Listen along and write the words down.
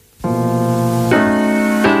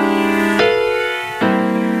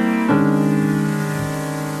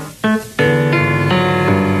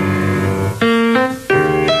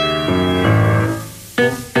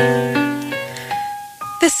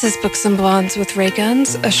Books and Blondes with Ray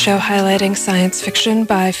Guns, a show highlighting science fiction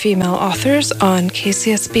by female authors on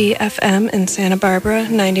KCSB FM in Santa Barbara,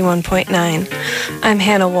 91.9. I'm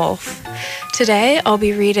Hannah Wolf. Today, I'll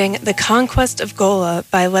be reading The Conquest of Gola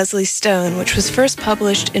by Leslie Stone, which was first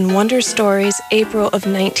published in Wonder Stories, April of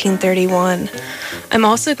 1931. I'm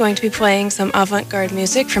also going to be playing some avant-garde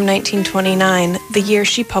music from 1929, the year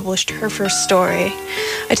she published her first story.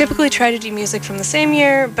 I typically try to do music from the same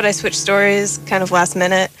year, but I switched stories kind of last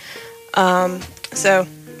minute. So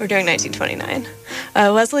we're doing 1929.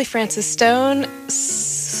 Leslie Frances Stone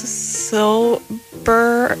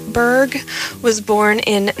Silberberg was born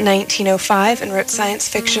in 1905 and wrote science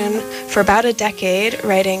fiction for about a decade,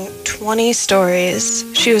 writing 20 stories.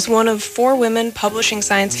 She was one of 4 women publishing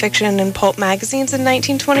science fiction in pulp magazines in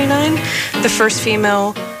 1929. The first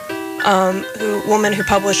female woman who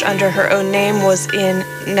published under her own name was in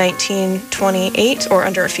 1928, or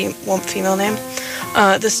under a female name.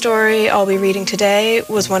 The story I'll be reading today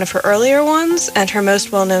was one of her earlier ones and her most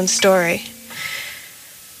well-known story.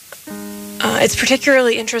 It's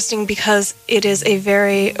particularly interesting because it is a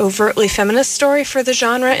very overtly feminist story for the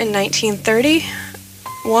genre in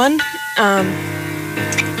 1931.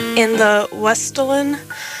 In the Westland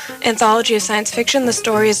Anthology of Science Fiction, the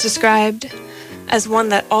story is described as one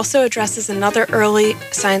that also addresses another early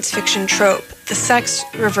science fiction trope, the sex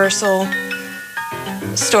reversal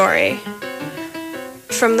story.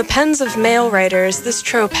 From the pens of male writers, this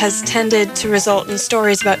trope has tended to result in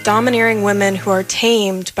stories about domineering women who are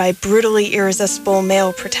tamed by brutally irresistible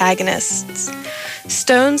male protagonists.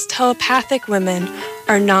 Stone's telepathic women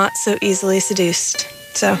are not so easily seduced.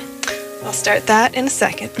 So, I'll start that in a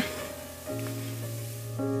second.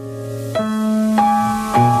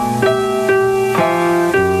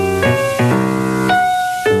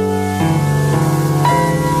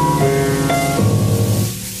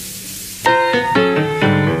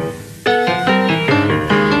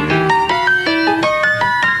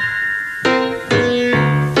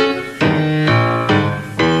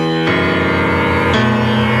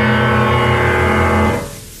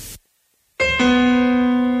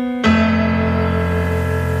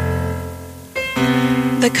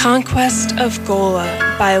 The Conquest of Gola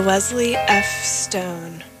by Leslie F.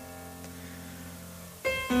 Stone.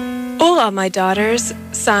 Hola, my daughters,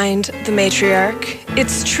 signed the matriarch.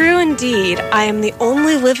 It's true indeed, I am the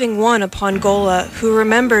only living one upon Gola who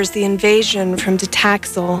remembers the invasion from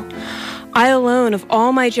Ditaxel. I alone of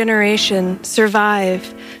all my generation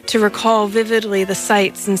survive to recall vividly the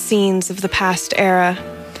sights and scenes of the past era.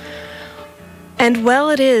 And well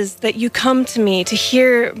it is that you come to me to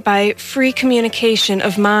hear by free communication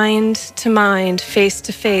of mind to mind, face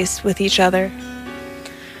to face with each other.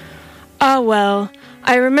 Ah, well,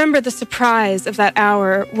 I remember the surprise of that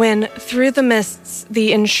hour when, through the mists,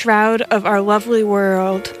 the enshroud of our lovely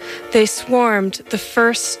world, they swarmed the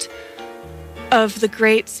first of the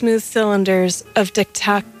great smooth cylinders of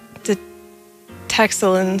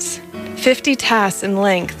Ditaxelans, 50 tas in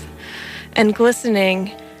length, and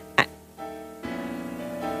glistening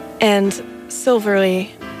and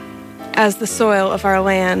silvery as the soil of our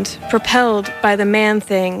land, propelled by the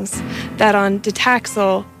man-things that on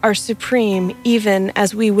Ditaxel are supreme, even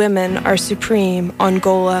as we women are supreme on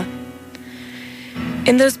Gola.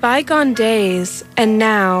 In those bygone days, and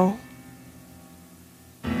now,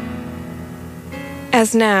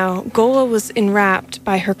 Gola was enwrapped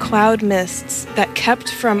by her cloud mists that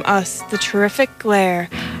kept from us the terrific glare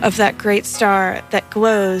of that great star that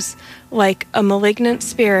glows like a malignant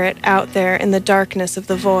spirit out there in the darkness of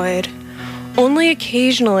the void. Only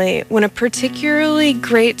occasionally, when a particularly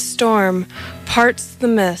great storm parts the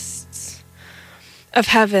mists of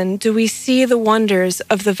heaven, do we see the wonders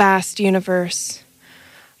of the vast universe.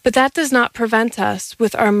 But that does not prevent us,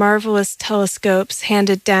 with our marvelous telescopes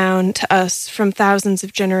handed down to us from thousands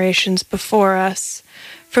of generations before us,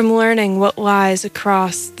 from learning what lies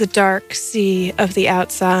across the dark sea of the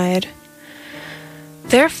outside.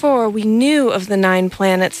 Therefore, we knew of the 9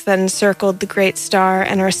 planets that encircled the great star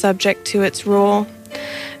and are subject to its rule.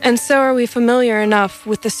 And so are we familiar enough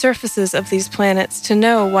with the surfaces of these planets to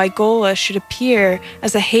know why Gola should appear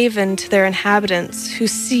as a haven to their inhabitants, who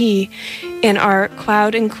see in our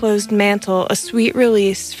cloud-enclosed mantle a sweet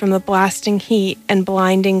release from the blasting heat and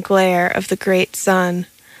blinding glare of the great sun.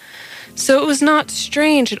 So it was not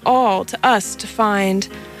strange at all to us to find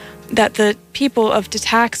that the people of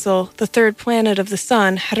Ditaxel, the 3rd planet of the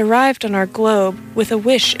sun, had arrived on our globe with a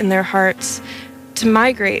wish in their hearts to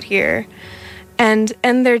migrate here and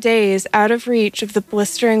end their days out of reach of the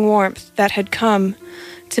blistering warmth that had come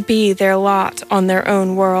to be their lot on their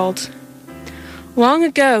own world. Long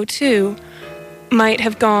ago, too, might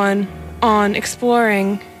have gone on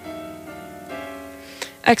exploring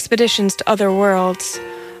expeditions to other worlds,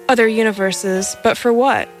 other universes, but for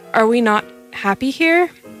what? Are we not happy here?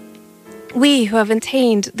 We who have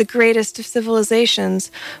attained the greatest of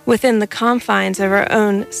civilizations within the confines of our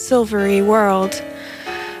own silvery world,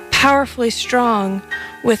 powerfully strong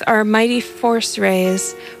with our mighty force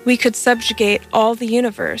rays, we could subjugate all the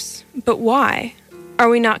universe. But why? Are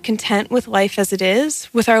we not content with life as it is,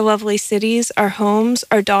 with our lovely cities, our homes,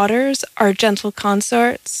 our daughters, our gentle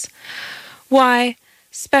consorts? Why,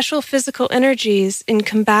 special physical energies in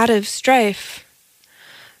combative strife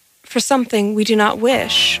for something we do not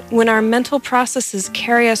wish, when our mental processes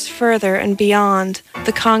carry us further and beyond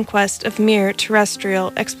the conquest of mere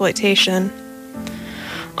terrestrial exploitation?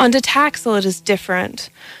 On Ditaxel it is different,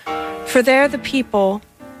 for there the people,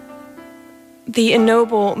 the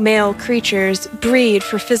ignoble male creatures, breed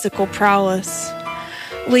for physical prowess,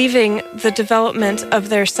 leaving the development of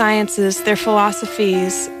their sciences, their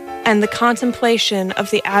philosophies, and the contemplation of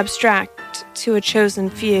the abstract to a chosen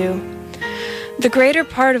few. The greater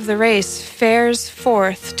part of the race fares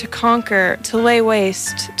forth to conquer, to lay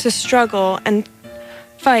waste, to struggle and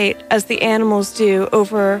fight as the animals do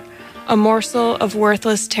over a morsel of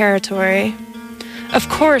worthless territory. Of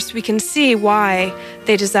course, we can see why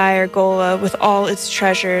they desire Gola with all its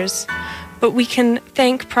treasures, but we can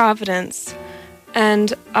thank Providence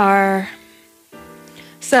and ourselves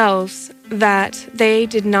that they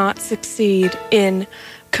did not succeed in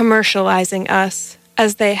commercializing us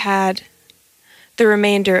as they had the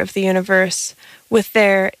remainder of the universe with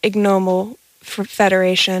their ignoble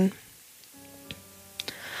federation.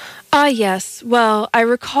 Ah, yes, well, I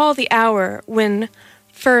recall the hour when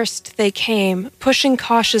first they came, pushing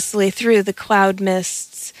cautiously through the cloud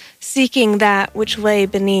mists, seeking that which lay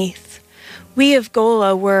beneath. We of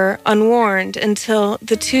Gola were unwarned until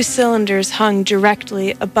the 2 cylinders hung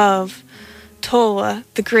directly above Tola,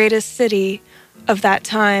 the greatest city of that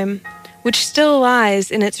time, which still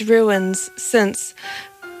lies in its ruins since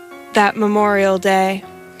that memorial day.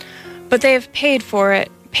 But they have paid for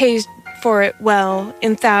it well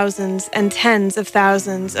in thousands and tens of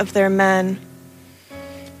thousands of their men.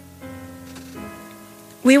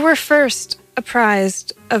 We were first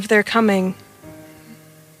apprised of their coming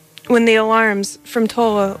when the alarms from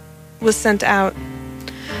Tola was sent out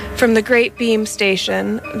from the great beam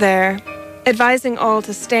station there, advising all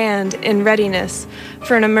to stand in readiness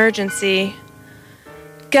for an emergency.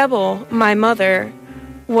 Gebel, my mother,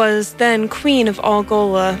 was then queen of all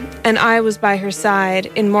Gola, and I was by her side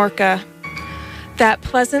in Morka, that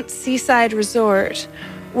pleasant seaside resort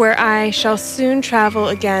where I shall soon travel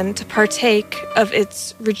again to partake of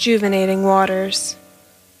its rejuvenating waters.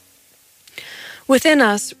 Within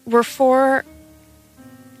us were 4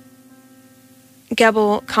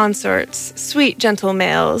 Gebel consorts, sweet gentle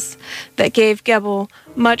males, that gave Gebel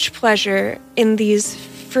much pleasure in these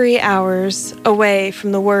free hours away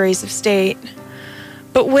from the worries of state.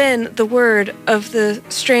 But when the word of the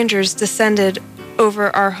strangers descended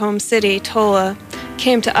over our home city, Tola,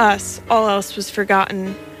 came to us, all else was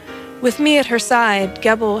forgotten. With me at her side,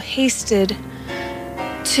 Gebel hasted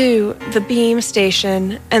to the beam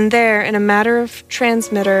station, and there, in a matter of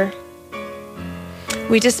transmitter,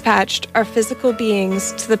 we dispatched our physical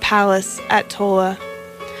beings to the palace at Tola.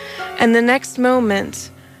 And the next moment,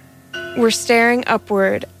 we're staring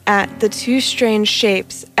upward at the 2 strange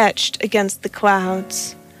shapes etched against the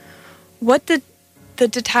clouds. What the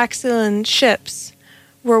Ditaxilan ships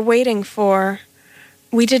were waiting for,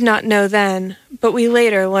 we did not know then, but we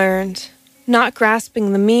later learned. Not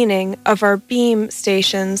grasping the meaning of our beam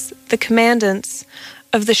stations, the commandants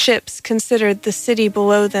of the ships considered the city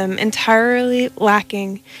below them entirely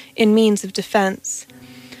lacking in means of defense,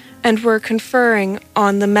 and were conferring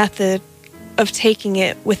on the method of taking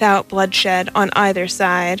it without bloodshed on either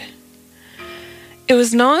side. It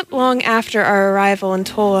was not long after our arrival in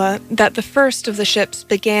Tola that the first of the ships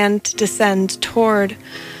began to descend toward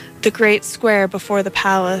the great square before the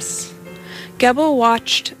palace. Gebel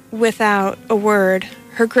watched without a word,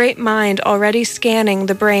 her great mind already scanning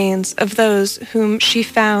the brains of those whom she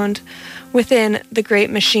found within the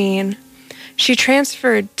great machine. She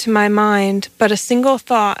transferred to my mind but a single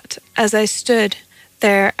thought as I stood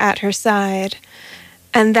there at her side,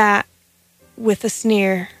 and that with a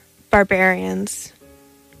sneer, barbarians.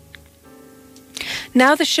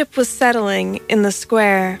 Now the ship was settling in the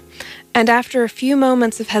square, and after a few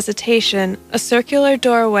moments of hesitation, a circular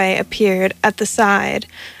doorway appeared at the side,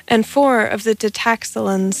 and 4 of the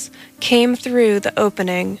Ditaxelans came through the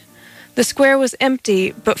opening. The square was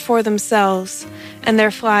empty but for themselves and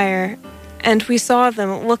their flyer, and we saw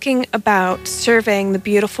them looking about, surveying the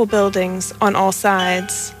beautiful buildings on all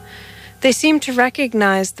sides. They seemed to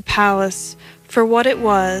recognize the palace for what it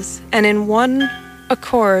was, and in one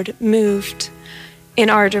accord moved in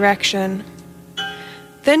our direction.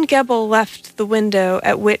 Then Gebel left the window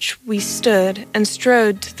at which we stood and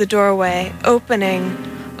strode to the doorway, opening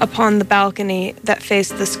upon the balcony that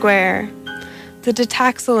faced the square. The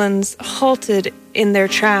Ditaxylans halted in their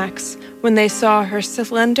tracks when they saw her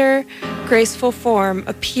slender, graceful form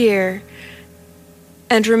appear,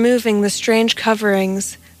 and removing the strange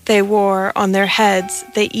coverings they wore on their heads,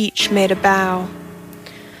 they each made a bow.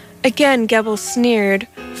 Again Gebel sneered,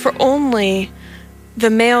 for only the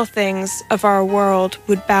male things of our world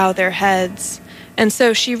would bow their heads, and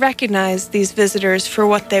so she recognized these visitors for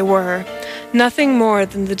what they were, nothing more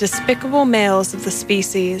than the despicable males of the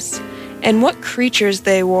species. And what creatures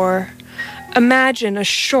they were! Imagine a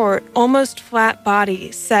short, almost flat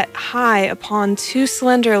body set high upon two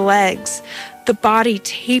slender legs, the body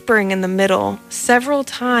tapering in the middle, several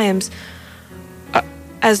times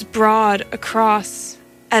as broad across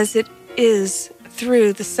as it is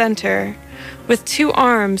through the center, with two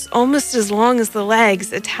arms almost as long as the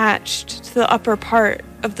legs attached to the upper part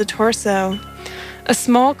of the torso. A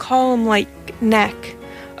small column-like neck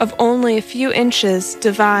of only a few inches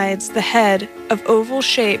divides the head of oval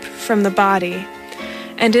shape from the body,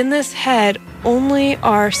 and in this head only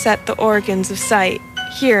are set the organs of sight,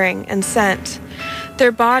 hearing, and scent.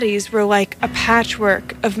 Their bodies were like a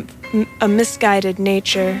patchwork of a misguided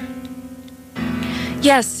nature.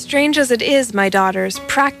 Yes, strange as it is, my daughters,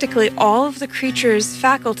 practically all of the creature's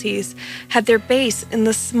faculties had their base in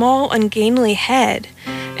the small, ungainly head,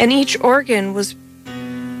 and each organ was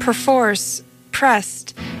perforce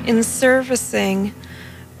pressed in servicing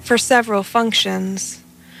for several functions.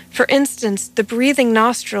 For instance, the breathing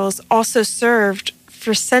nostrils also served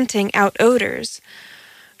for scenting out odors,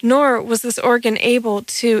 nor was this organ able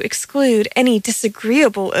to exclude any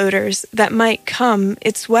disagreeable odors that might come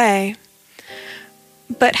its way,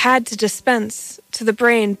 but had to dispense to the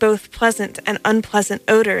brain both pleasant and unpleasant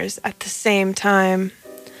odors at the same time.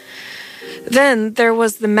 Then there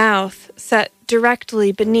was the mouth, set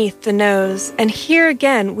directly beneath the nose, and here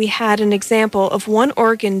again we had an example of one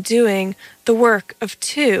organ doing the work of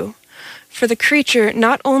two, for the creature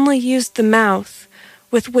not only used the mouth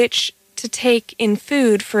with which to take in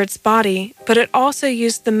food for its body, but it also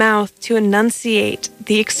used the mouth to enunciate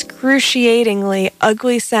the excruciatingly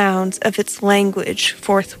ugly sounds of its language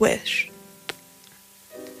forthwith.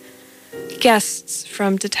 Guests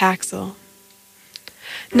from Ditaxel.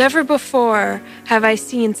 Never before have I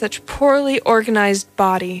seen such poorly organized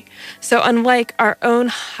body, so unlike our own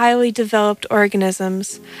highly developed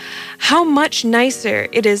organisms. How much nicer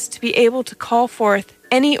it is to be able to call forth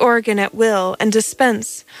any organ at will and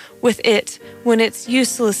dispense with it when its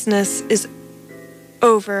uselessness is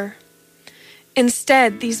over.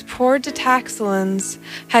 Instead, these poor Ditaxylans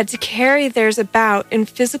had to carry theirs about in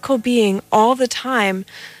physical being all the time,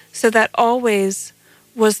 so that always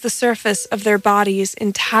was the surface of their bodies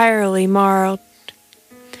entirely marred.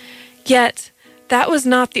 Yet, that was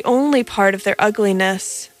not the only part of their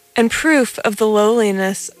ugliness, and proof of the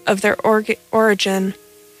lowliness of their origin.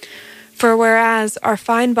 For whereas our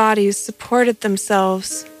fine bodies supported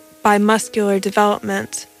themselves by muscular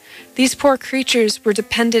development, these poor creatures were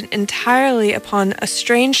dependent entirely upon a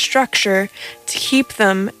strange structure to keep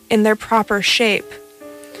them in their proper shape.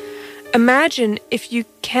 Imagine, if you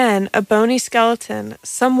can, a bony skeleton,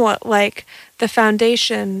 somewhat like the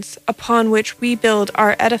foundations upon which we build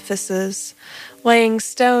our edifices, laying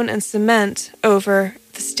stone and cement over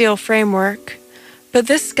the steel framework. But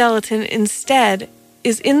this skeleton instead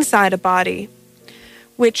is inside a body,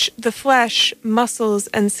 which the flesh, muscles,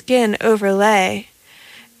 and skin overlay.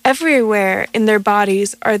 Everywhere in their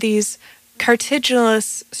bodies are these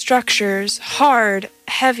cartilaginous structures, hard,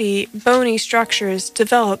 heavy, bony structures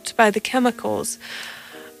developed by the chemicals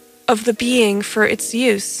of the being for its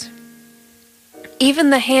use. Even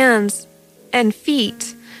the hands and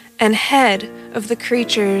feet and head of the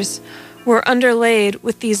creatures were underlaid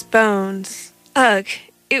with these bones. Ugh,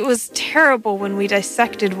 it was terrible when we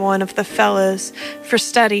dissected one of the fellows for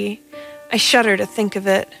study. I shudder to think of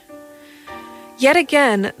it. Yet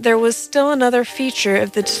again, there was still another feature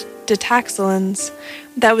of the Ditaxylans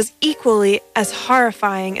that was equally as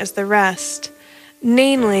horrifying as the rest,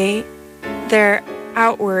 namely their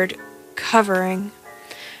outward covering.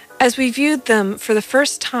 As we viewed them for the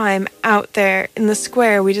first time out there in the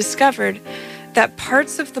square, we discovered that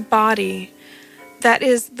parts of the body, that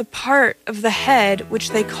is, the part of the head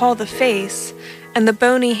which they call the face, and the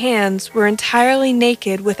bony hands were entirely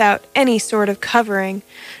naked without any sort of covering,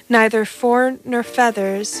 neither fur nor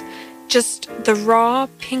feathers, just the raw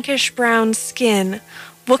pinkish-brown skin,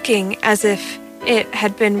 looking as if it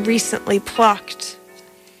had been recently plucked.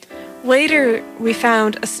 Later, we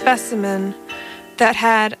found a specimen that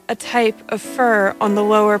had a type of fur on the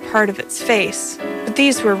lower part of its face, but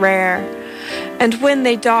these were rare. And when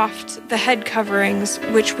they doffed the head coverings,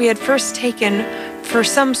 which we had first taken for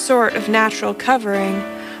some sort of natural covering,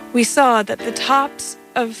 we saw that the tops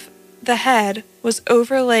of the head was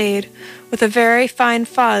overlaid with a very fine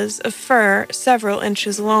fuzz of fur several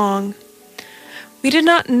inches long. We did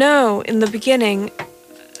not know in the beginning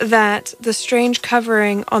that the strange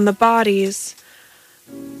covering on the bodies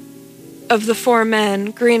of the four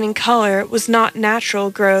men, green in color, was not natural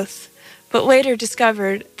growth, but later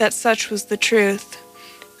discovered that such was the truth.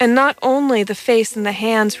 And not only the face and the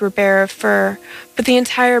hands were bare of fur, but the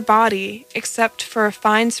entire body, except for a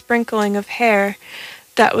fine sprinkling of hair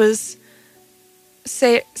that was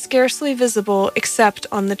scarcely visible except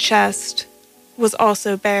on the chest, was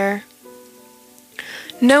also bare.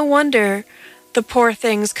 No wonder the poor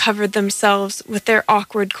things covered themselves with their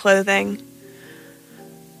awkward clothing.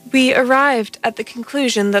 We arrived at the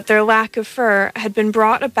conclusion that their lack of fur had been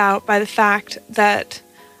brought about by the fact that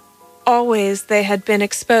always they had been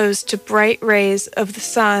exposed to bright rays of the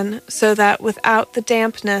sun, so that without the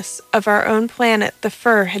dampness of our own planet, the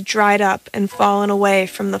fur had dried up and fallen away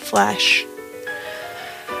from the flesh.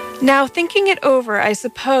 Now, thinking it over, I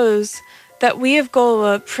suppose that we of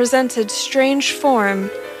Gola presented strange form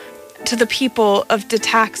to the people of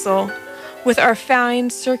Ditaxel, with our fine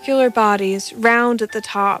circular bodies, round at the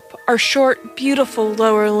top, our short, beautiful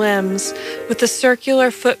lower limbs with the circular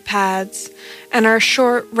foot pads, and our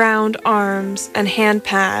short, round arms and hand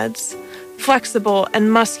pads, flexible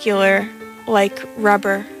and muscular like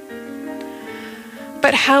rubber.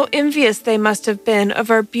 But how envious they must have been of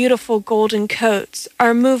our beautiful golden coats,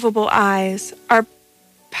 our movable eyes, our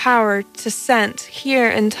power to scent, hear,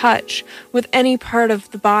 and touch with any part of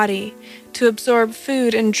the body, to absorb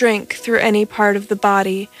food and drink through any part of the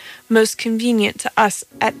body, most convenient to us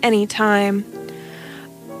at any time.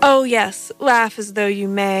 Oh yes, laugh as though you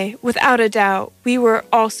may. Without a doubt, we were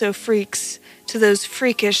also freaks to those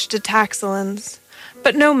freakish Ditaxelans.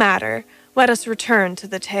 But no matter, let us return to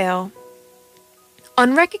the tale.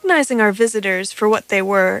 On recognizing our visitors for what they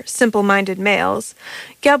were, simple-minded males,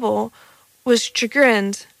 Gebel was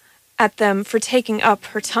chagrined at them for taking up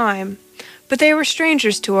her time. But they were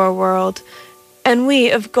strangers to our world, and we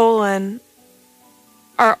of Golan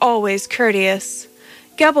are always courteous.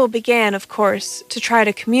 Gebel began, of course, to try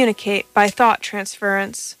to communicate by thought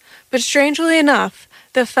transference, but strangely enough,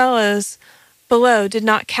 the fellows below did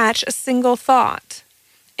not catch a single thought.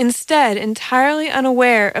 Instead, entirely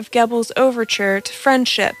unaware of Gebel's overture to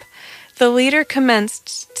friendship, the leader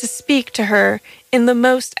commenced to speak to her in the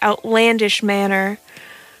most outlandish manner,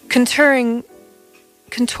 contorting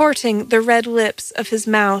the red lips of his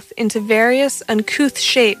mouth into various uncouth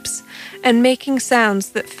shapes, and making sounds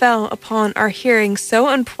that fell upon our hearing so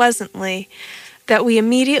unpleasantly that we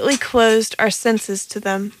immediately closed our senses to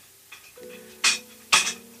them.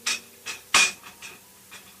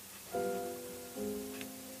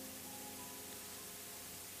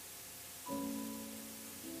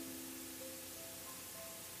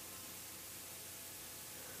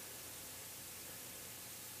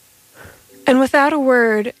 And without a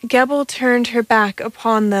word, Gebel turned her back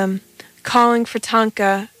upon them, calling for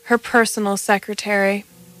Tanka, her personal secretary.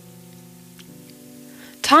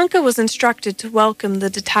 Tanka was instructed to welcome the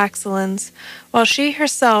Ditaxelans, while she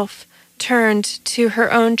herself turned to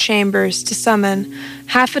her own chambers to summon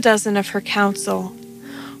half a dozen of her council.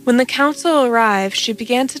 When the council arrived, she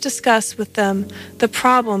began to discuss with them the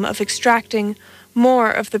problem of extracting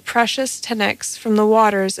more of the precious Tenex from the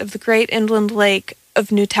waters of the great inland lake of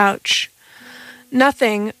Nutouch.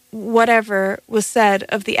 Nothing whatever was said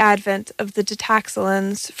of the advent of the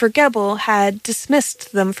Ditaxelans, for Gebel had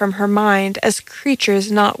dismissed them from her mind as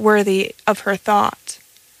creatures not worthy of her thought.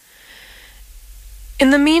 In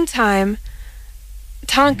the meantime,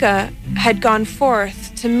 Tanka had gone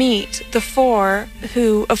forth to meet the four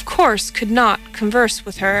who, of course, could not converse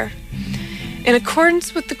with her. In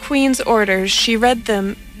accordance with the Queen's orders, she read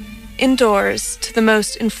them indoors to the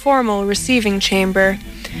most informal receiving chamber,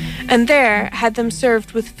 and there had them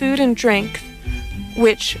served with food and drink,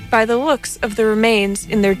 which, by the looks of the remains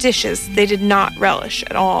in their dishes, they did not relish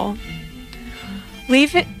at all.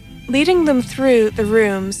 Leading them through the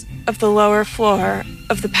rooms of the lower floor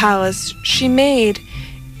of the palace, she made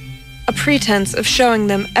a pretense of showing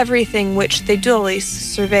them everything which they duly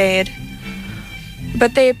surveyed.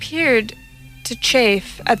 But they appeared to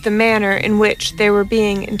chafe at the manner in which they were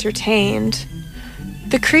being entertained.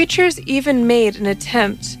 The creatures even made an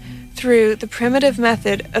attempt through the primitive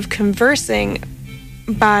method of conversing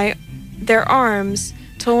by their arms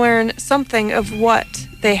to learn something of what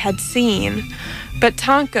they had seen. But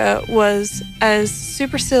Tonka was as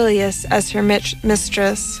supercilious as her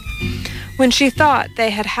mistress. When she thought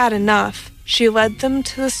they had had enough, she led them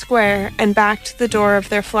to the square and back to the door of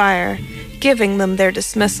their flyer, giving them their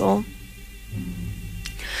dismissal.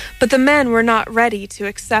 But the men were not ready to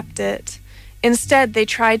accept it. Instead, they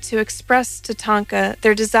tried to express to Tonka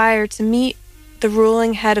their desire to meet the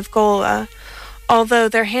ruling head of Gola, although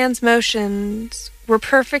their hands' motions were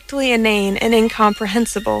perfectly inane and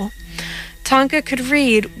incomprehensible. Tonka could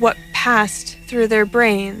read what passed through their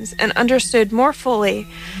brains and understood more fully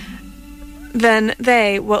than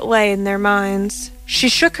they what lay in their minds. She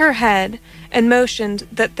shook her head and motioned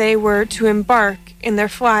that they were to embark in their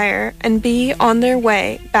flyer and be on their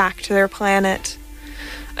way back to their planet.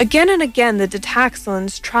 Again and again the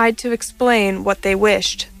Ditaxelans tried to explain what they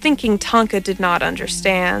wished, thinking Tonka did not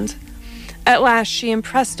understand. At last she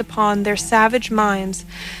impressed upon their savage minds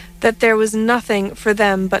that there was nothing for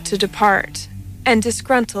them but to depart, and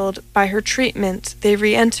disgruntled by her treatment, they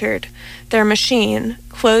re-entered their machine,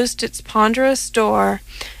 closed its ponderous door,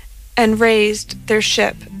 and raised their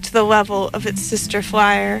ship to the level of its sister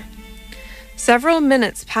flyer. Several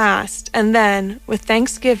minutes passed, and then, with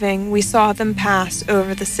thanksgiving, we saw them pass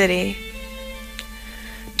over the city.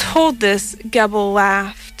 Told this, Gebel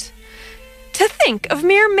laughed. To think of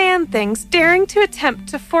mere man-things daring to attempt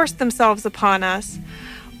to force themselves upon us.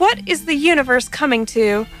 What is the universe coming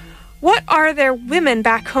to? What are their women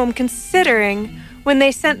back home considering when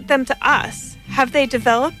they sent them to us? Have they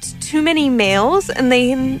developed too many males and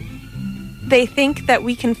they think that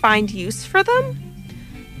we can find use for them?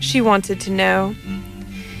 She wanted to know.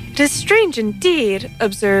 It is strange indeed,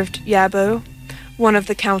 observed Yabo, one of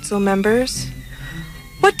the council members.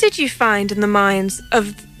 What did you find in the minds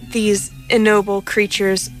of these ignoble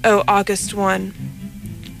creatures, O August One?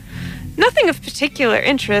 Nothing of particular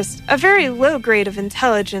interest, a very low grade of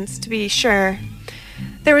intelligence, to be sure.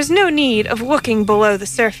 There was no need of looking below the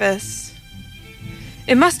surface.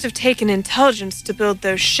 It must have taken intelligence to build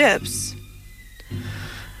those ships.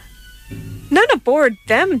 None aboard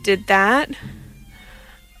them did that.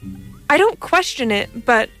 I don't question it,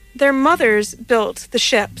 but their mothers built the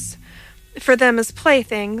ships for them as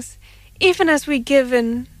playthings, even as we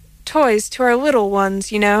given toys to our little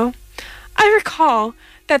ones, you know. I recall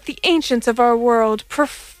that the ancients of our world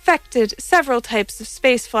perfected several types of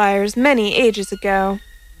space flyers many ages ago.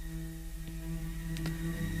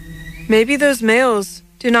 Maybe those males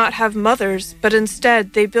do not have mothers, but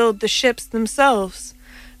instead they build the ships themselves.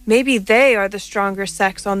 Maybe they are the stronger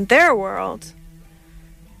sex on their world.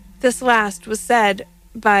 This last was said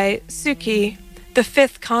by Suki, the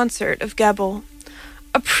fifth consort of Gebel,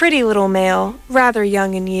 a pretty little male, rather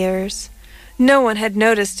young in years. No one had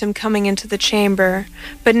noticed him coming into the chamber,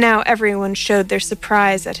 but now everyone showed their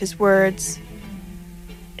surprise at his words.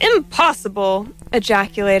 Impossible,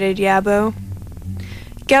 ejaculated Yabo.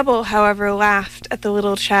 Gebel, however, laughed at the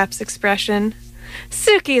little chap's expression.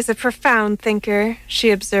 Suki is a profound thinker,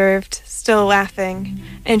 she observed, still laughing,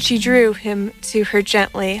 and she drew him to her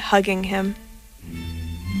gently, hugging him.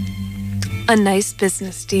 A nice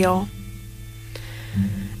business deal.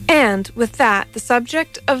 And, with that, the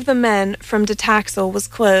subject of the men from Ditaxel was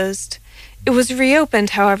closed. It was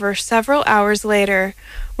reopened, however, several hours later,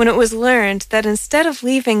 when it was learned that instead of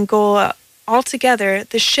leaving Gola altogether,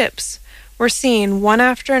 the ships were seen one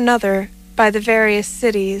after another by the various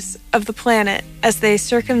cities of the planet as they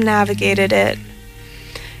circumnavigated it.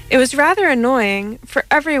 It was rather annoying, for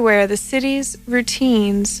everywhere the city's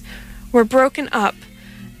routines were broken up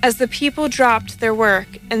as the people dropped their work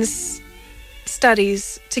and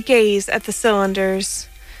studies to gaze at the cylinders.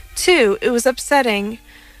 Too, it was upsetting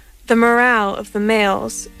the morale of the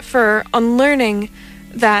males, for on learning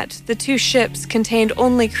that the two ships contained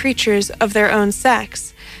only creatures of their own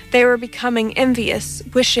sex, they were becoming envious,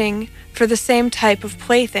 wishing for the same type of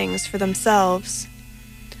playthings for themselves.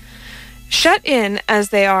 Shut in as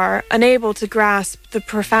they are, unable to grasp the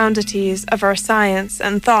profundities of our science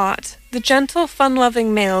and thought, the gentle,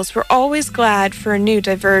 fun-loving males were always glad for a new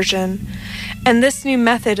diversion, and this new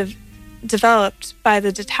method developed by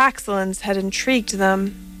the Ditaxelans had intrigued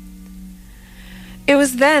them. It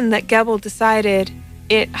was then that Gebel decided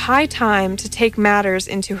it high time to take matters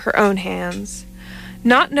into her own hands.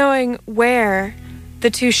 Not knowing where the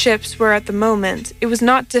two ships were at the moment, it was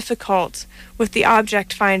not difficult with the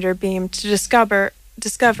object finder beam to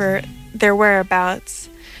discover their whereabouts,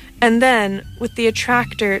 and then with the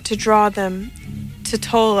attractor to draw them to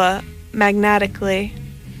Tola magnetically.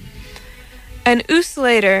 An oos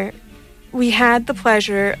later, we had the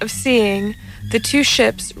pleasure of seeing the two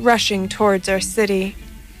ships rushing towards our city.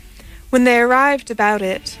 When they arrived about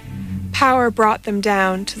it, power brought them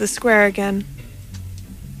down to the square again.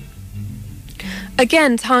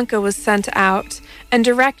 Again, Tonka was sent out and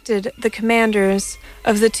directed the commanders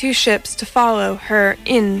of the two ships to follow her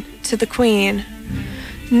in to the Queen.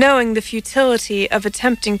 Knowing the futility of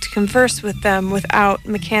attempting to converse with them without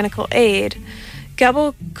mechanical aid,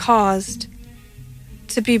 Gebel caused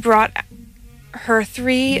to be brought her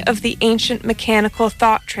 3 of the ancient mechanical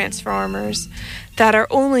thought transformers that are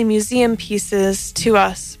only museum pieces to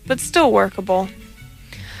us, but still workable.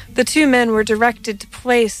 The 2 men were directed to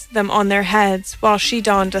place them on their heads while she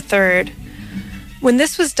donned a 3rd. When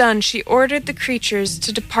this was done, she ordered the creatures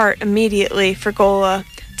to depart immediately for Gola,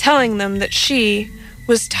 telling them that she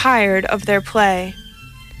was tired of their play.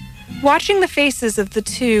 Watching the faces of the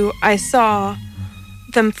 2, I saw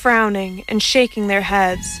them frowning and shaking their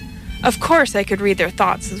heads. Of course I could read their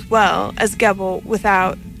thoughts as well as Gebel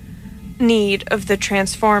without need of the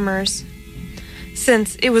transformers,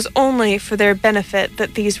 since it was only for their benefit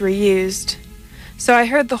that these were used. So I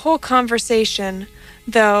heard the whole conversation,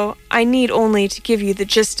 though I need only to give you the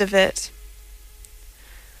gist of it.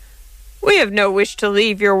 "We have no wish to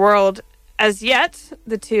leave your world as yet,"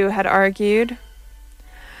 the 2 had argued.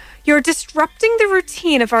 "You're disrupting the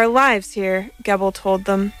routine of our lives here," Gebel told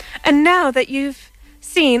them. "And now that you've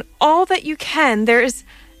seen all that you can, there is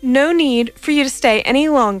no need for you to stay any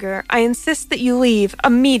longer. I insist that you leave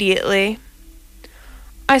immediately."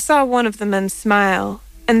 I saw one of the men smile,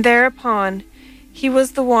 and thereupon he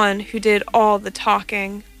was the one who did all the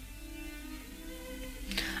talking.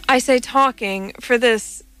 I say talking, for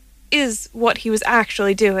this is what he was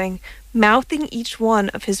actually doing, mouthing each one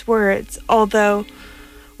of his words, although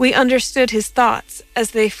we understood his thoughts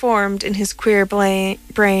as they formed in his queer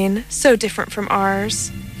brain, so different from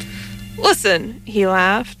ours. "Listen," he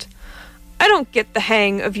laughed. "I don't get the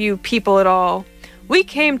hang of you people at all. We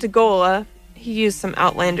came to Gola," he used some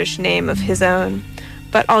outlandish name of his own,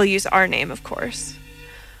 but I'll use our name, of course,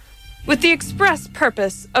 "with the express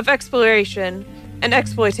purpose of exploration and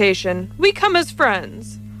exploitation. We come as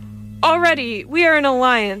friends. Already we are in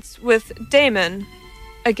alliance with Damon."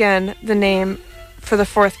 Again, the name for the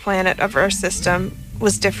 4th planet of our system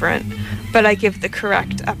was different, but I give the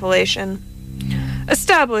correct appellation.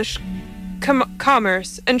 "Establish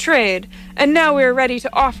commerce and trade, and now we are ready to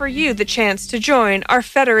offer you the chance to join our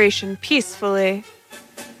federation peacefully.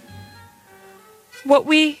 What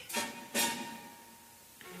we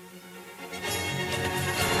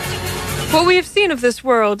have seen of this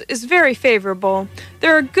world is very favorable.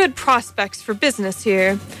 There are good prospects for business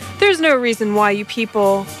here. There's no reason why you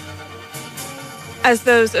people, as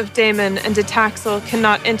those of Damon and Ditaxel,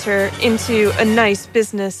 cannot enter into a nice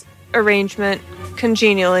business arrangement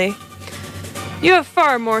congenially. You have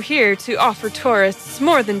far more here to offer tourists,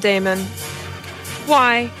 more than Damon.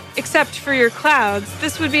 Why, except for your clouds,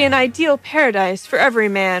 this would be an ideal paradise for every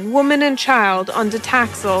man, woman, and child on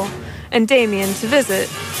Ditaxel and Damien to visit.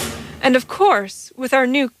 And of course, with our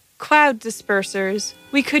new cloud dispersers,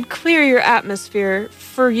 we could clear your atmosphere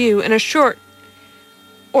for you in a short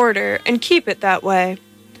order and keep it that way.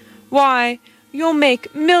 Why, you'll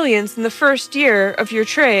make millions in the first year of your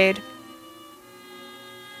trade.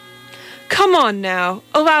 Come on now,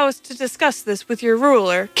 allow us to discuss this with your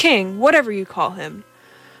ruler, king, whatever you call him.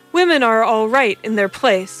 Women are all right in their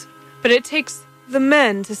place, but it takes the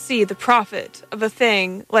men to see the profit of a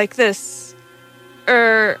thing like this.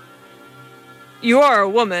 You are a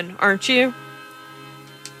woman, aren't you?"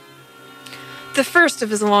 The first of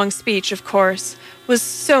his long speech, of course, was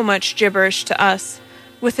so much gibberish to us,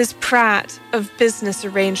 with his prat of business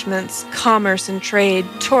arrangements, commerce and trade,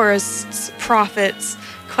 tourists, profits,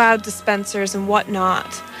 cloud dispensers, and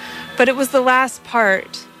whatnot. But it was the last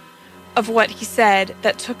part of what he said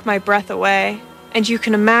that took my breath away, and you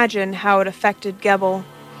can imagine how it affected Gebel.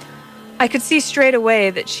 I could see straight away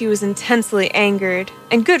that she was intensely angered,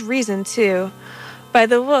 and good reason too. By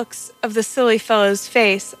the looks of the silly fellow's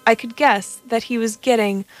face, I could guess that he was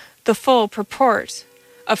getting the full purport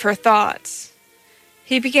of her thoughts.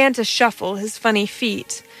 He began to shuffle his funny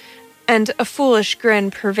feet, and a foolish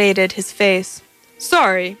grin pervaded his face.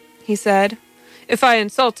 "Sorry," he said, "if I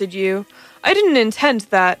insulted you. I didn't intend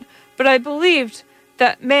that, but I believed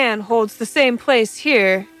that man holds the same place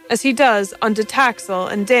here as he does on Ditaxel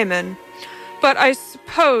and Damon. But I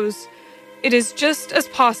suppose it is just as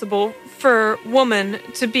possible for woman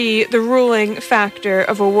to be the ruling factor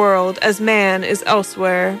of a world as man is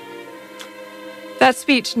elsewhere." That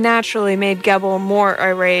speech naturally made Gebel more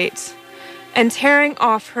irate, and tearing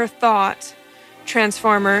off her thought,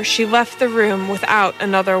 transformer, she left the room without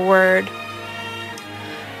another word.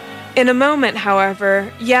 In a moment,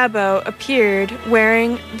 however, Yabo appeared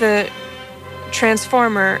wearing the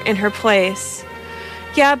transformer in her place.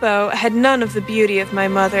 Yabo had none of the beauty of my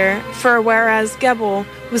mother, for whereas Gebel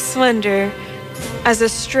was slender as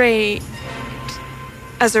straight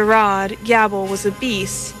as a rod, Yabel was a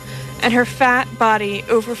beast, and her fat body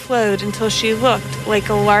overflowed until she looked like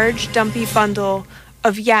a large dumpy bundle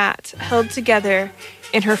of yat held together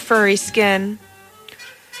in her furry skin.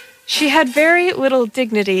 She had very little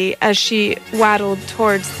dignity as she waddled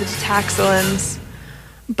towards the Ditaxelans,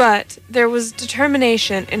 but there was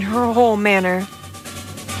determination in her whole manner.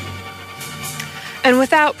 And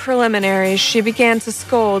without preliminaries, she began to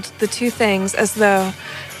scold the two things as though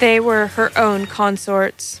they were her own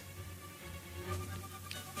consorts.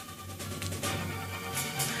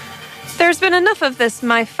 "There's been enough of this,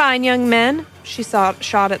 my fine young men," she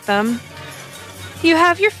shot at them. "You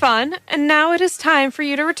have your fun, and now it is time for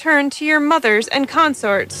you to return to your mothers and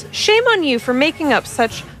consorts. Shame on you for making up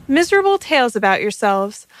such miserable tales about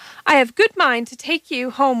yourselves. I have good mind to take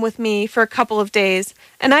you home with me for a couple of days,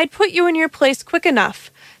 and I'd put you in your place quick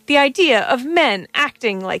enough. The idea of men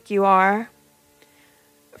acting like you are."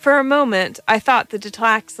 For a moment, I thought the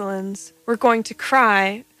Ditaxelans were going to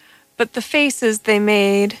cry, but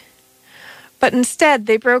instead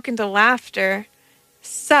they broke into laughter.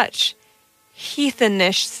 Such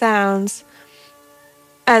heathenish sounds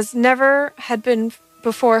as never had been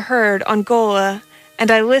before heard on Gola, and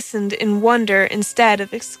I listened in wonder instead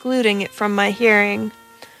of excluding it from my hearing.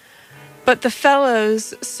 But the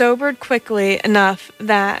fellows sobered quickly enough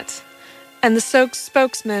and the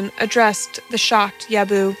spokesman addressed the shocked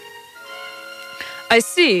Yabu. "I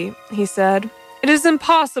see," he said. "It is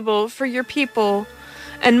impossible for your people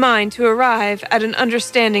and mine to arrive at an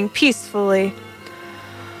understanding peacefully.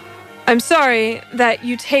 I'm sorry that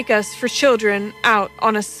you take us for children out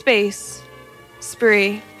on a space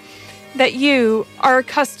spree, that you are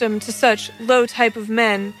accustomed to such low type of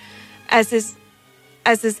men as is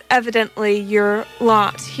evidently your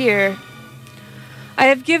lot here. I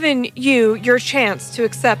have given you your chance to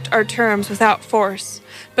accept our terms without force,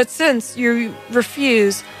 but since you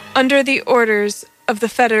refuse under the orders of the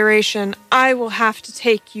Federation, I will have to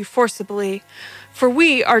take you forcibly, for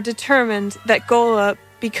we are determined that Gola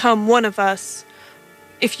become one of us,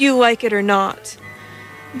 if you like it or not.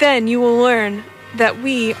 Then you will learn that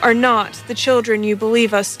we are not the children you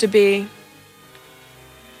believe us to be.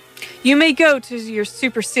 You may go to your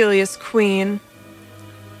supercilious queen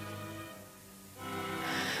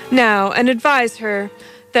now and advise her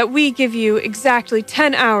that we give you exactly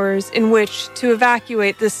 10 hours in which to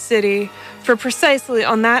evacuate this city, for precisely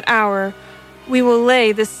on that hour we will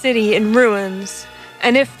lay this city in ruins,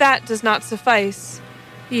 and if that does not suffice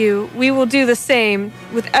you, we will do the same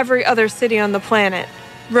with every other city on the planet.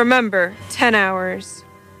 Remember, 10 hours.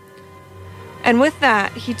 And with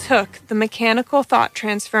that, he took the mechanical thought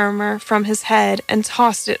transformer from his head and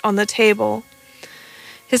tossed it on the table.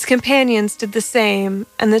 His companions did the same,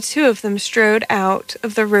 and the two of them strode out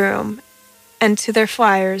of the room and to their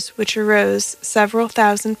flyers, which arose several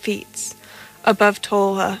thousand feet above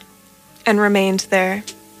Tola, and remained there.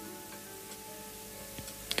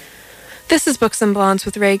 This is Books and Blondes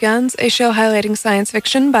with Ray Guns, a show highlighting science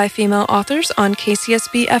fiction by female authors on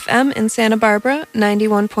KCSB-FM in Santa Barbara,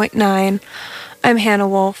 91.9. I'm Hannah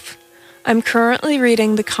Wolf. I'm currently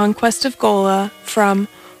reading The Conquest of Gola from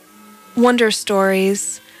Wonder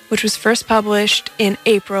Stories, which was first published in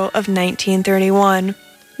April of 1931.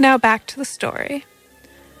 Now back to the story.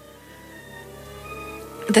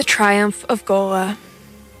 The Triumph of Gola.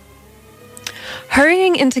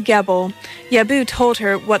 Hurrying into Gebel, Yabu told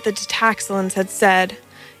her what the Ditaxelans had said.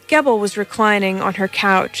 Gebel was reclining on her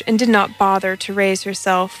couch and did not bother to raise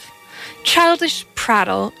herself. "Childish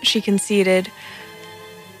prattle," she conceded,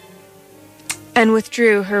 and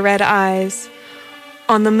withdrew her red eyes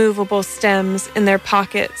on the movable stems in their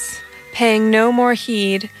pockets, paying no more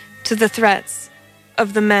heed to the threats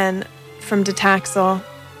of the men from Ditaxel.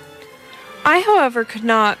 I, however, could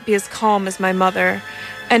not be as calm as my mother,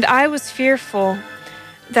 and I was fearful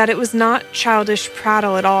that it was not childish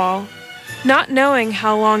prattle at all, not knowing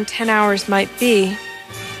how long 10 hours might be.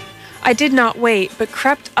 I did not wait, but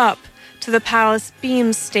crept up to the palace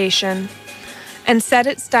beams station and set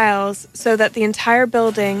its dials so that the entire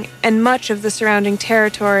building and much of the surrounding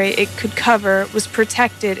territory it could cover was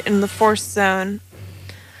protected in the force zone.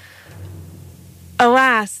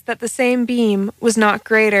 Alas, that the same beam was not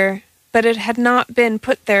greater, but it had not been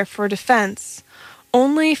put there for defense,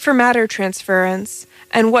 only for matter transference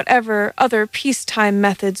and whatever other peacetime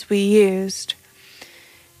methods we used.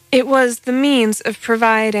 It was the means of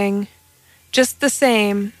providing just the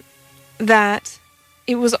same that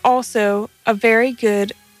it was also a very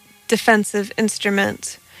good defensive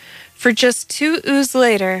instrument. For just 2 ooze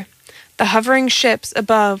later, the hovering ships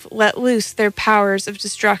above let loose their powers of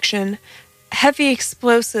destruction, heavy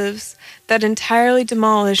explosives that entirely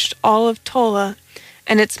demolished all of Tola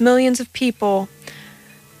and its millions of people,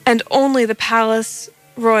 and only the palace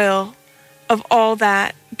royal of all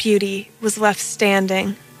that beauty was left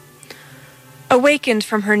standing. Awakened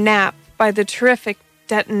from her nap by the terrific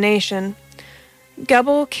detonation,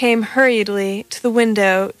 Gebel came hurriedly to the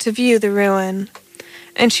window to view the ruin,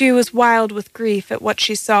 and she was wild with grief at what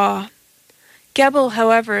she saw. Gebel,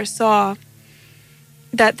 however, saw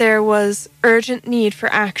that there was urgent need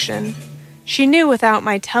for action. She knew without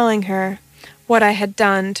my telling her what I had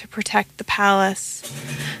done to protect the palace,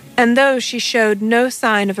 and though she showed no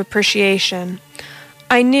sign of appreciation,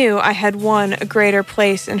 I knew I had won a greater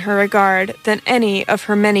place in her regard than any of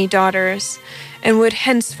her many daughters, and would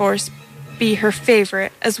henceforth be her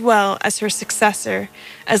favorite as well as her successor,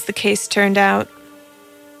 as the case turned out.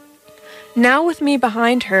 Now with me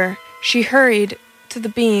behind her, she hurried to the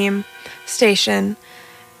beam station,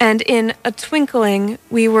 and in a twinkling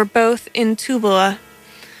we were both in Tubala,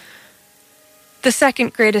 the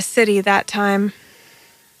second greatest city that time.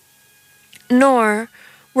 Nor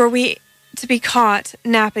were we to be caught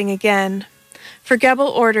napping again, for Gebel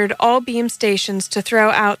ordered all beam stations to throw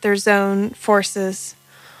out their zone forces,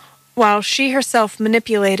 while she herself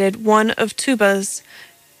manipulated one of Tuba's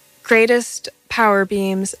greatest power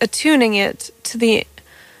beams, attuning it to the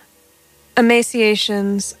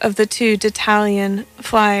emaciations of the 2 Detalian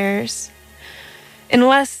flyers. In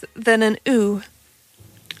less than an oo,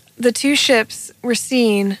 the 2 ships were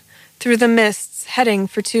seen through the mists heading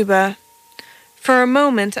for Tuba. For a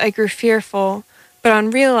moment I grew fearful, but on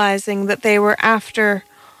realizing that they were after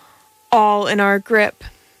all in our grip,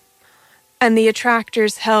 and the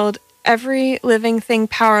attractors held every living thing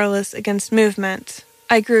powerless against movement,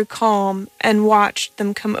 I grew calm and watched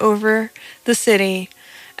them come over the city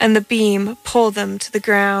and the beam pull them to the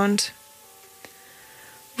ground.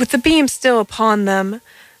 With the beam still upon them,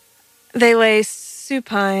 they lay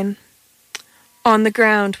supine on the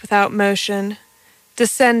ground without motion.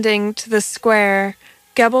 Descending to the square,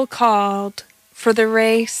 Gebel called for the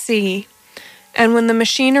Ray C, and when the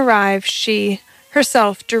machine arrived, she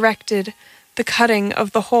herself directed the cutting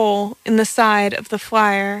of the hole in the side of the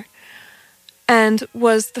flyer, and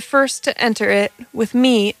was the first to enter it, with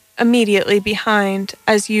me immediately behind,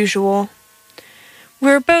 as usual. We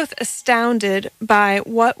were both astounded by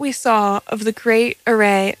what we saw of the great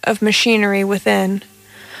array of machinery within,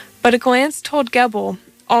 but a glance told Gebel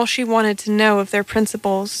all she wanted to know of their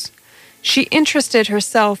principles. She interested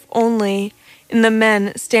herself only in the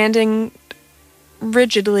men standing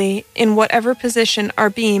rigidly in whatever position our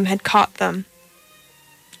beam had caught them.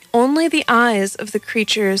 Only the eyes of the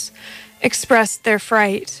creatures expressed their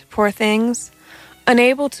fright, poor things,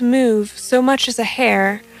 unable to move so much as a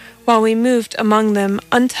hair, while we moved among them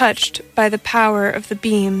untouched by the power of the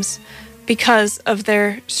beams, because of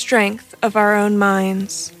their strength of our own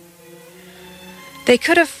minds. They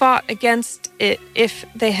could have fought against it if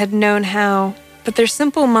they had known how, but their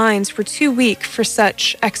simple minds were too weak for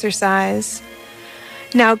such exercise.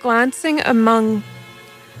 Now glancing among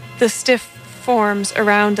the stiff forms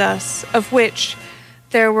around us, of which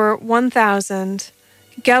there were 1,000,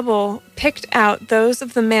 Gebel picked out those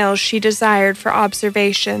of the males she desired for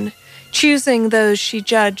observation, choosing those she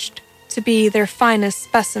judged to be their finest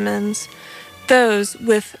specimens, those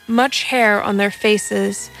with much hair on their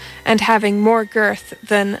faces and having more girth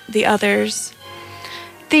than the others.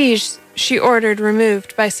 These she ordered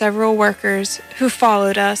removed by several workers who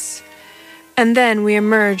followed us, and then we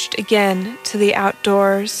emerged again to the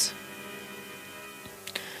outdoors.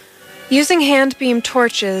 Using hand-beam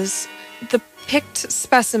torches, the picked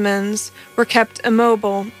specimens were kept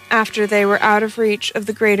immobile after they were out of reach of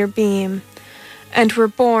the greater beam, and were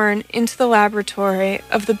borne into the laboratory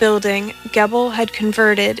of the building Gebel had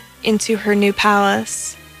converted into her new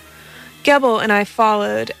palace. Gebel and I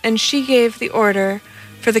followed, and she gave the order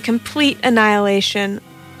for the complete annihilation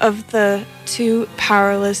of the 2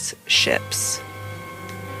 powerless ships.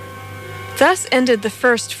 Thus ended the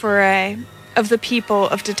first foray of the people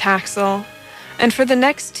of Ditaxel, and for the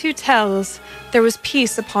next 2 tells there was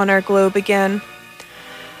peace upon our globe again.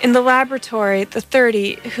 In the laboratory, the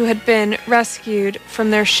 30 who had been rescued from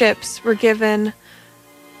their ships were given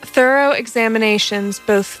thorough examinations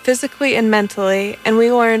both physically and mentally, and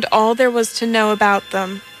we learned all there was to know about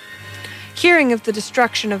them. Hearing of the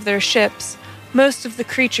destruction of their ships, most of the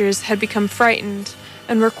creatures had become frightened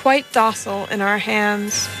and were quite docile in our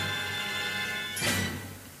hands.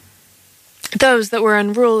 Those that were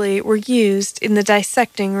unruly were used in the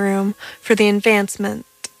dissecting room for the advancement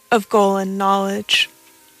of Golan knowledge.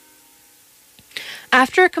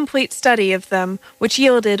 After a complete study of them, which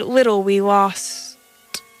yielded little, we lost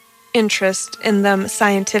interest in them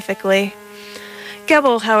scientifically.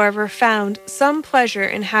 Gebel, however, found some pleasure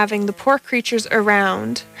in having the poor creatures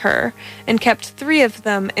around her, and kept 3 of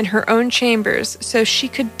them in her own chambers so she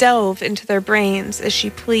could delve into their brains as she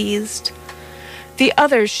pleased. The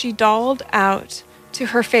others she doled out to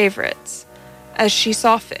her favorites, as she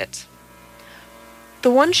saw fit.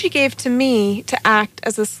 The one she gave to me to act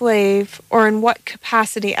as a slave, or in what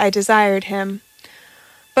capacity I desired him.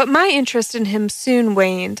 But my interest in him soon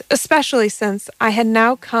waned, especially since I had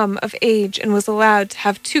now come of age and was allowed to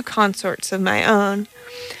have 2 consorts of my own,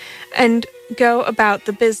 and go about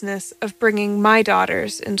the business of bringing my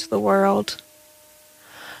daughters into the world.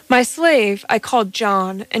 My slave I called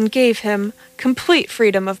John, and gave him complete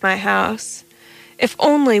freedom of my house. If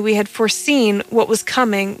only we had foreseen what was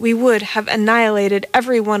coming, we would have annihilated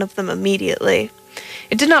every one of them immediately.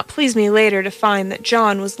 It did not please me later to find that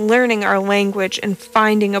John was learning our language and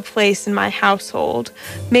finding a place in my household,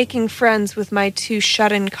 making friends with my 2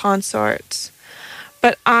 shut-in consorts.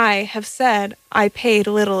 But I have said I paid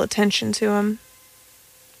little attention to him.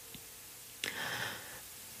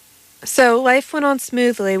 So life went on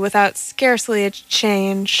smoothly without scarcely a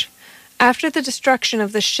change, after the destruction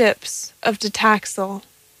of the ships of Ditaxel.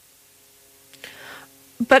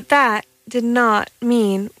 But that did not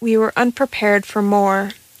mean we were unprepared for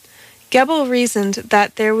more. Gebel reasoned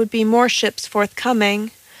that there would be more ships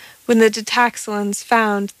forthcoming, when the Ditaxelans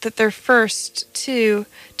found that their first 2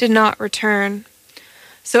 did not return.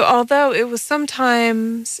 So although it was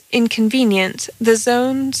sometimes inconvenient, the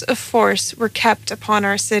zones of force were kept upon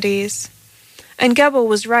our cities. And Gebel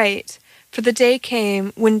was right, for the day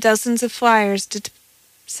came when dozens of flyers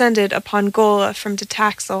descended upon Gola from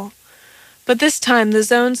Ditaxel. But this time the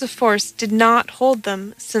zones of force did not hold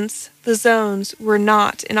them, since the zones were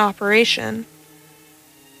not in operation.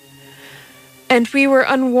 And we were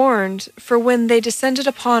unwarned, for when they descended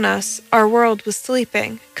upon us, our world was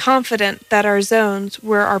sleeping, confident that our zones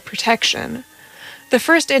were our protection. The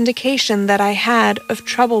first indication that I had of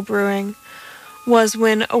trouble brewing was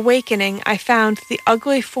when, awakening, I found the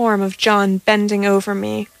ugly form of John bending over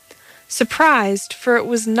me. Surprised, for it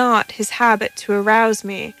was not his habit to arouse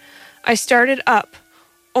me, I started up,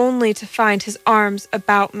 only to find his arms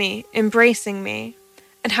about me, embracing me.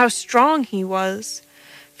 And how strong he was!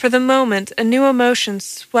 For the moment, a new emotion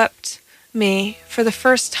swept me. For the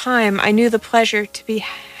first time, I knew the pleasure to be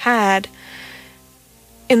had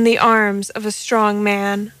in the arms of a strong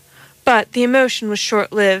man. But the emotion was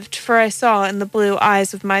short-lived, for I saw in the blue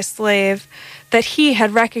eyes of my slave that he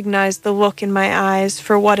had recognized the look in my eyes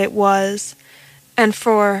for what it was, and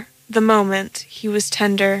for the moment he was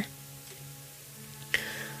tender.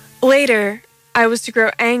 Later, I was to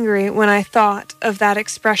grow angry when I thought of that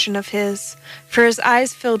expression of his, for his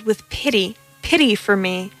eyes filled with pity for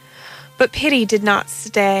me. But pity did not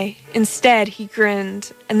stay. Instead, he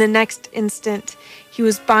grinned, and the next instant he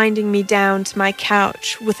was binding me down to my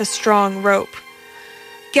couch with a strong rope.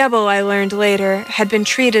 Gebel, I learned later, had been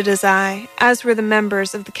treated as were the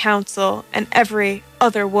members of the council and every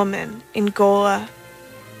other woman in Gola.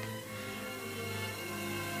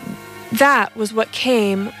 That was what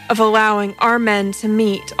came of allowing our men to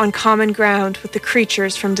meet on common ground with the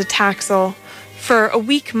creatures from Ditaxel, for a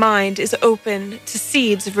weak mind is open to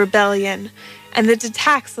seeds of rebellion, and the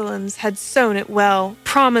Ditaxelans had sown it well,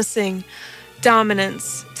 promising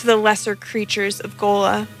dominance to the lesser creatures of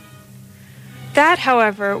Gola. That,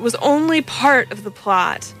 however, was only part of the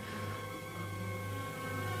plot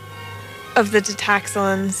of the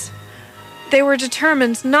Ditaxelans. They were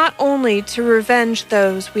determined not only to revenge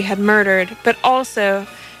those we had murdered, but also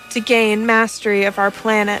to gain mastery of our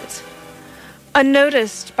planet.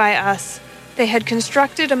 Unnoticed by us, they had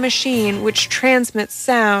constructed a machine which transmits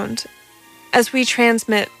sound as we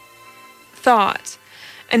transmit thought,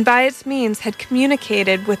 and by its means had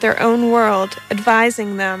communicated with their own world,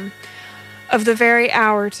 advising them of the very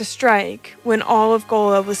hour to strike when all of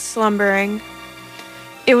Gola was slumbering.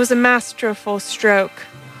 It was a masterful stroke.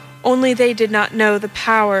 Only they did not know the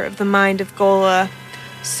power of the mind of Gola,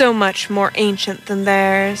 so much more ancient than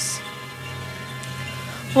theirs.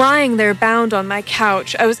 Lying there bound on my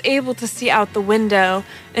couch, I was able to see out the window,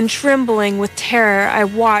 and trembling with terror, I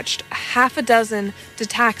watched 6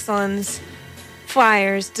 Ditaxelans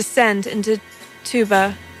flyers descend into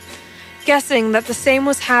Tuba. Guessing that the same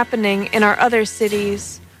was happening in our other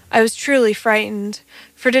cities, I was truly frightened,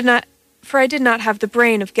 for I did not have the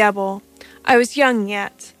brain of Gebel. I was young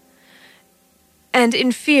yet, And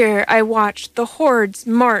in fear I watched the hordes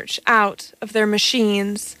march out of their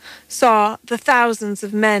machines, saw the thousands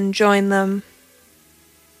of men join them.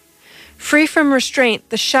 Free from restraint,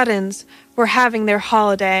 the shut-ins were having their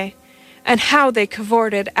holiday, and how they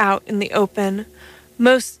cavorted out in the open,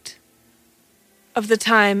 most of the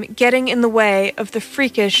time getting in the way of the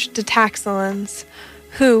freakish Ditaxelans,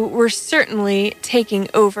 who were certainly taking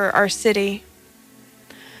over our city.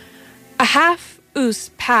 A half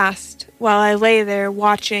ouse passed while I lay there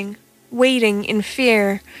watching, waiting in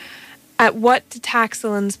fear at what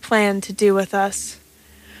Ditaxelans planned to do with us.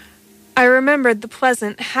 I remembered the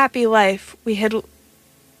pleasant, happy life we had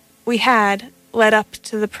led up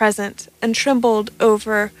to the present, and trembled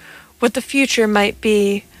over what the future might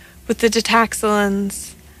be with the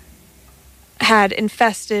Ditaxelans had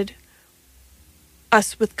infested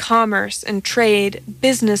us with commerce and trade,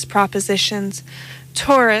 business propositions,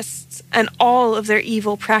 tourists, and all of their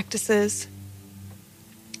evil practices.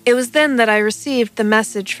 It was then that I received the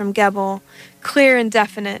message from Gebel, clear and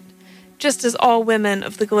definite, just as all women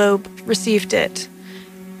of the globe received it,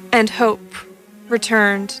 and hope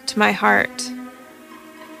returned to my heart.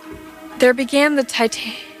 There began the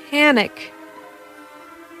titanic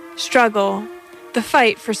struggle, the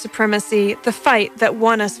fight for supremacy, the fight that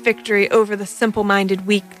won us victory over the simple-minded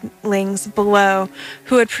weaklings below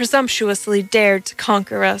who had presumptuously dared to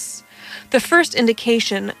conquer us. The first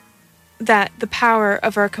indication that the power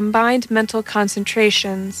of our combined mental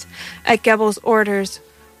concentrations at Gebel's orders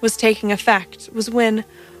was taking effect was when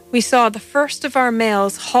we saw the first of our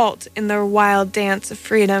males halt in their wild dance of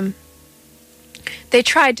freedom. They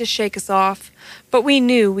tried to shake us off, but we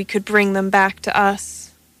knew we could bring them back to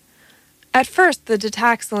us. At first the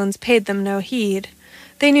Ditaxelans paid them no heed.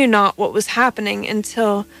 They knew not what was happening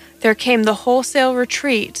until there came the wholesale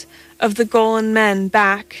retreat of the Golan men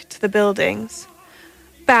back to the buildings,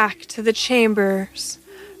 back to the chambers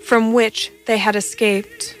from which they had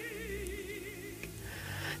escaped.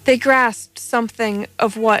 They grasped something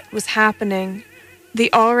of what was happening.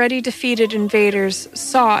 The already defeated invaders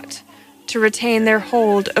sought to retain their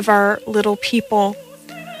hold of our little people.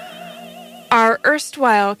 Our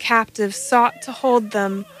erstwhile captives sought to hold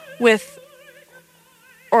them with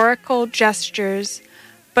oracle gestures,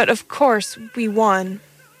 but of course we won.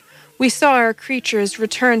 We saw our creatures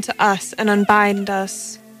return to us and unbind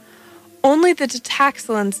us. Only the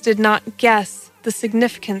Ditaxelans did not guess the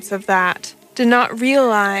significance of that, did not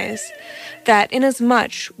realize that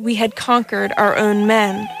inasmuch we had conquered our own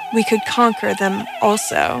men, we could conquer them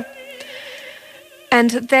also. And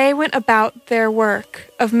they went about their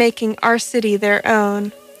work of making our city their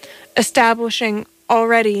own, establishing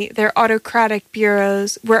already their autocratic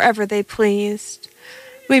bureaus wherever they pleased.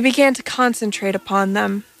 We began to concentrate upon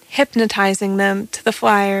them, hypnotizing them to the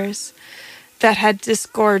flyers that had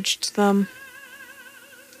disgorged them.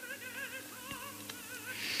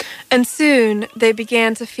 And soon they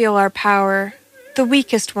began to feel our power, the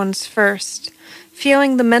weakest ones first,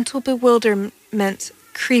 feeling the mental bewilderment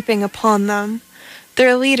creeping upon them.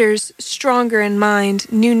 Their leaders, stronger in mind,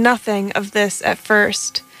 knew nothing of this at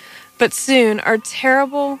first, but soon our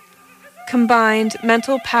terrible combined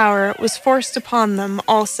mental power was forced upon them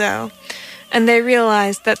also, and they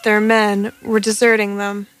realized that their men were deserting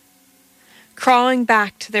them, crawling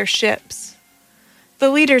back to their ships. The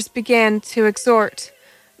leaders began to exhort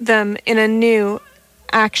them in a new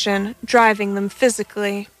action, driving them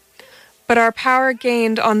physically. But our power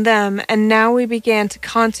gained on them, and now we began to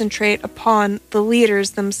concentrate upon the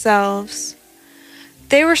leaders themselves.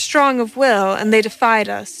 They were strong of will, and they defied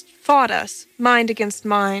us, fought us, mind against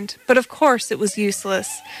mind, but of course it was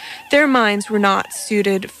useless. Their minds were not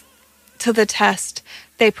suited to the test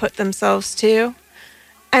they put themselves to,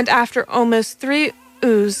 and after almost 3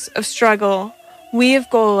 ouz of struggle, we of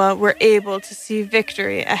Gola were able to see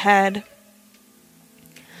victory ahead.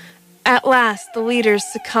 At last the leaders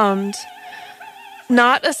succumbed.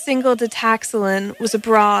 Not a single Ditaxelan was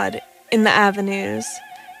abroad in the avenues.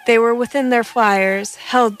 They were within their flyers,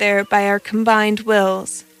 held there by our combined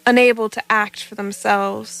wills, unable to act for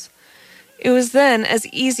themselves. It was then as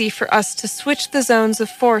easy for us to switch the zones of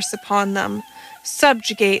force upon them,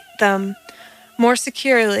 subjugate them more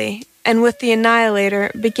securely, and with the Annihilator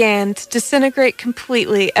began to disintegrate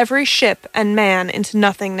completely every ship and man into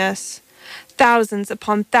nothingness. Thousands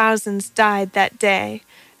upon thousands died that day,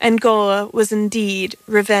 and Gola was indeed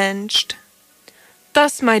revenged.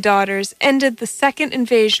 Thus, my daughters, ended the second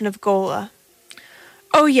invasion of Gola.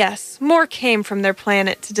 Oh yes, more came from their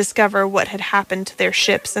planet to discover what had happened to their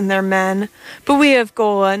ships and their men, but we of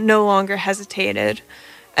Gola no longer hesitated,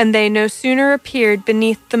 and they no sooner appeared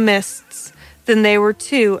beneath the mists than they were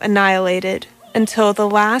too annihilated. until the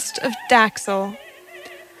last of Daxel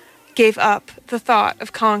gave up the thought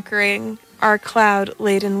of conquering our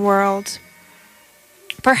cloud-laden world.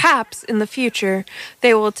 Perhaps in the future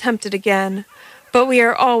they will attempt it again, but we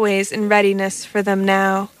are always in readiness for them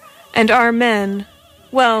now, and our men,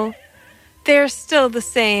 well, they are still the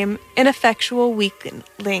same ineffectual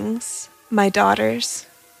weaklings, my daughters.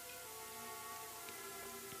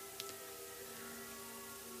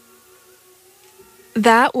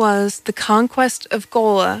 That was The Conquest of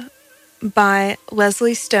Gola by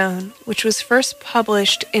Leslie Stone, which was first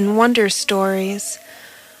published in Wonder Stories,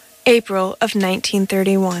 April of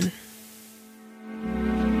 1931.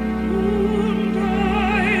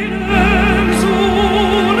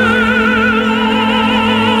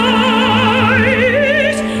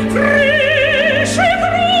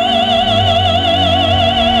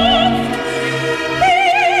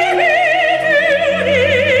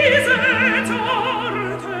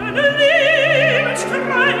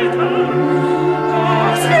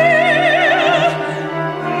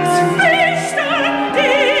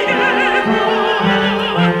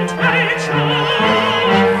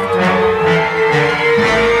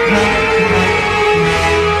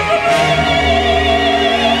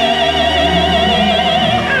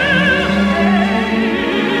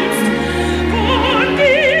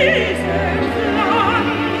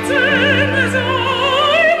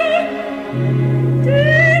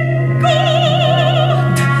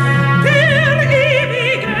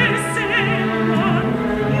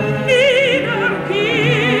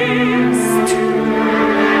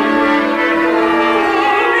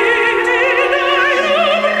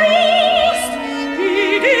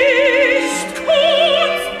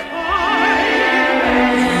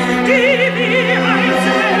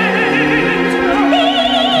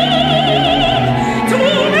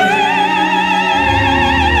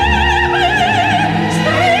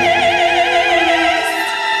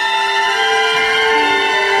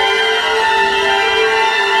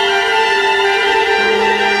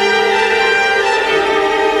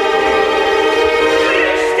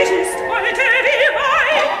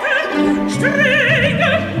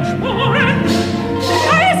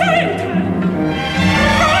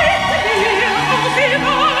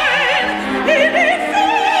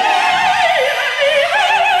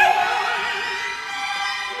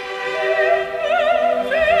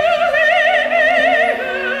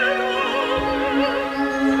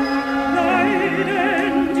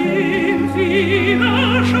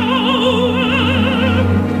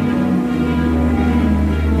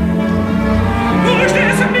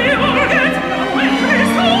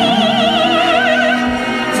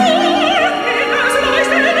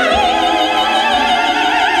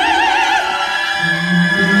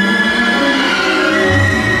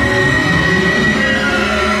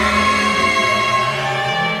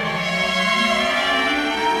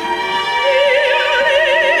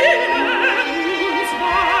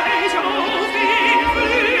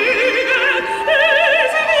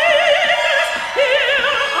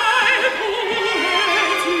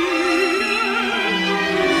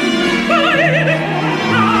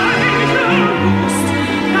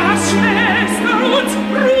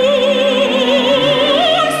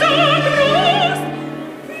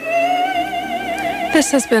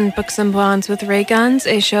 This has been Books and Blondes with Ray Guns,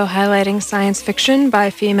 a show highlighting science fiction by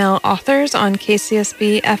female authors on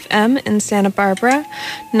KCSB FM in Santa Barbara,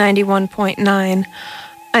 91.9.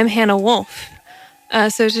 I'm Hannah Wolf.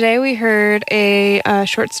 So today we heard a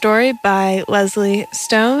short story by Leslie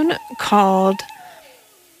Stone called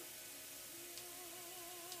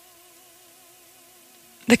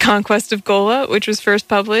The Conquest of Gola, which was first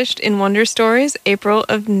published in Wonder Stories, April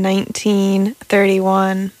of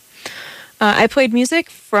 1931. I played music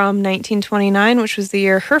from 1929, which was the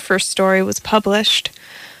year her first story was published.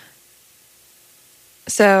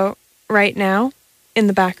 So right now, in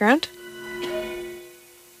the background,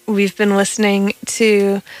 we've been listening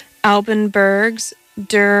to Alban Berg's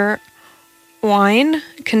Der Wein,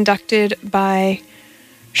 conducted by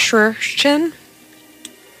Schurchen,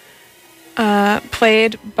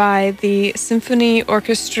 played by the Symphony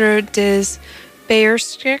Orchestra des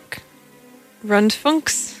Bayerischen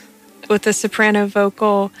Rundfunks, with the soprano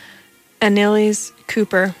vocal Annelies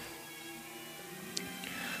Cooper.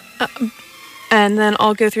 And then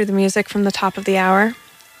I'll go through the music from the top of the hour.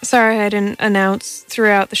 Sorry I didn't announce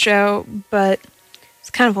throughout the show, but it's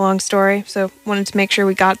kind of a long story, so wanted to make sure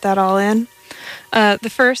we got that all in.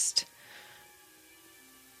 The first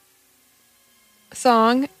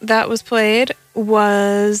song that was played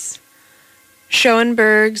was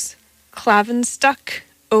Schoenberg's Klavenstück,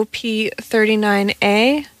 OP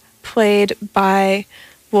 39A, played by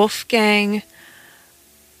Wolfgang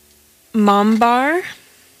Mombar.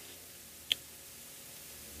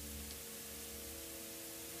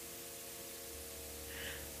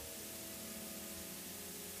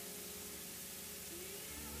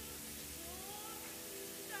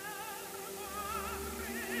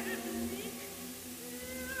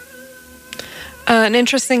 An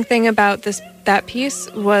interesting thing about that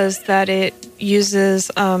piece was that it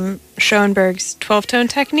uses Schoenberg's 12-tone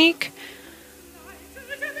technique,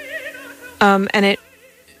 and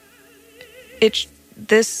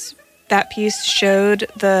that piece showed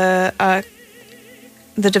the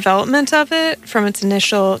development of it from its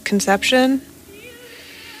initial conception.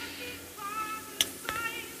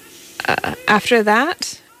 After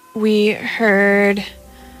that, we heard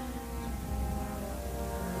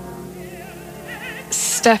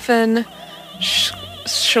Stefan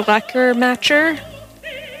Schleckermacher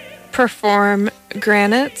perform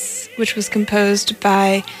Granites, which was composed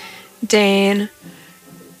by Dane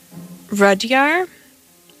Rudhyar.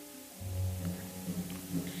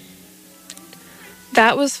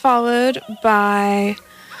 That was followed by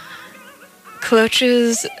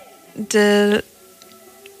Cloches de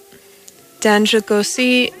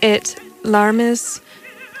d'Angélosy et Larmes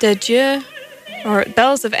de Dieu, or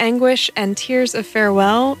Bells of Anguish and Tears of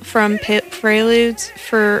Farewell, from Preludes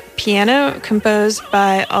for Piano, composed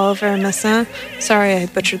by Oliver Messiaen. Sorry, I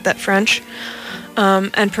butchered that French.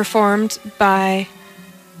 And performed by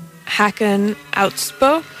Håkon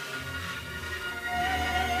Outspo.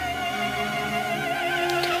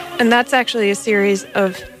 And that's actually a series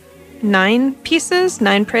of 9 pieces,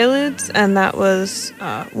 9 preludes, and that was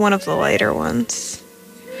one of the later ones.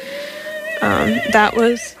 That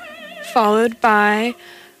was followed by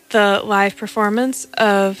the live performance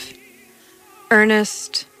of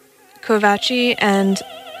Ernest Kovaci and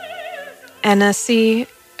Anasi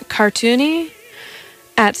Kartuni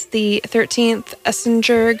at the 13th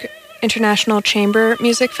Essenberg International Chamber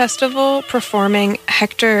Music Festival, performing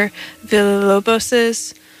Hector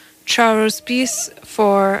Villalobos's Charles Bis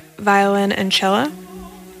for violin and cello.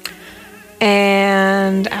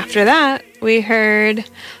 And after that, we heard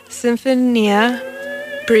Sinfonia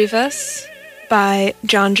Brevis by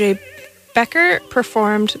John J. Becker,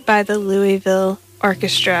 performed by the Louisville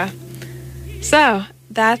Orchestra. So,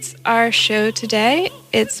 that's our show today.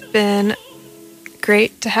 It's been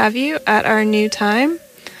great to have you at our new time.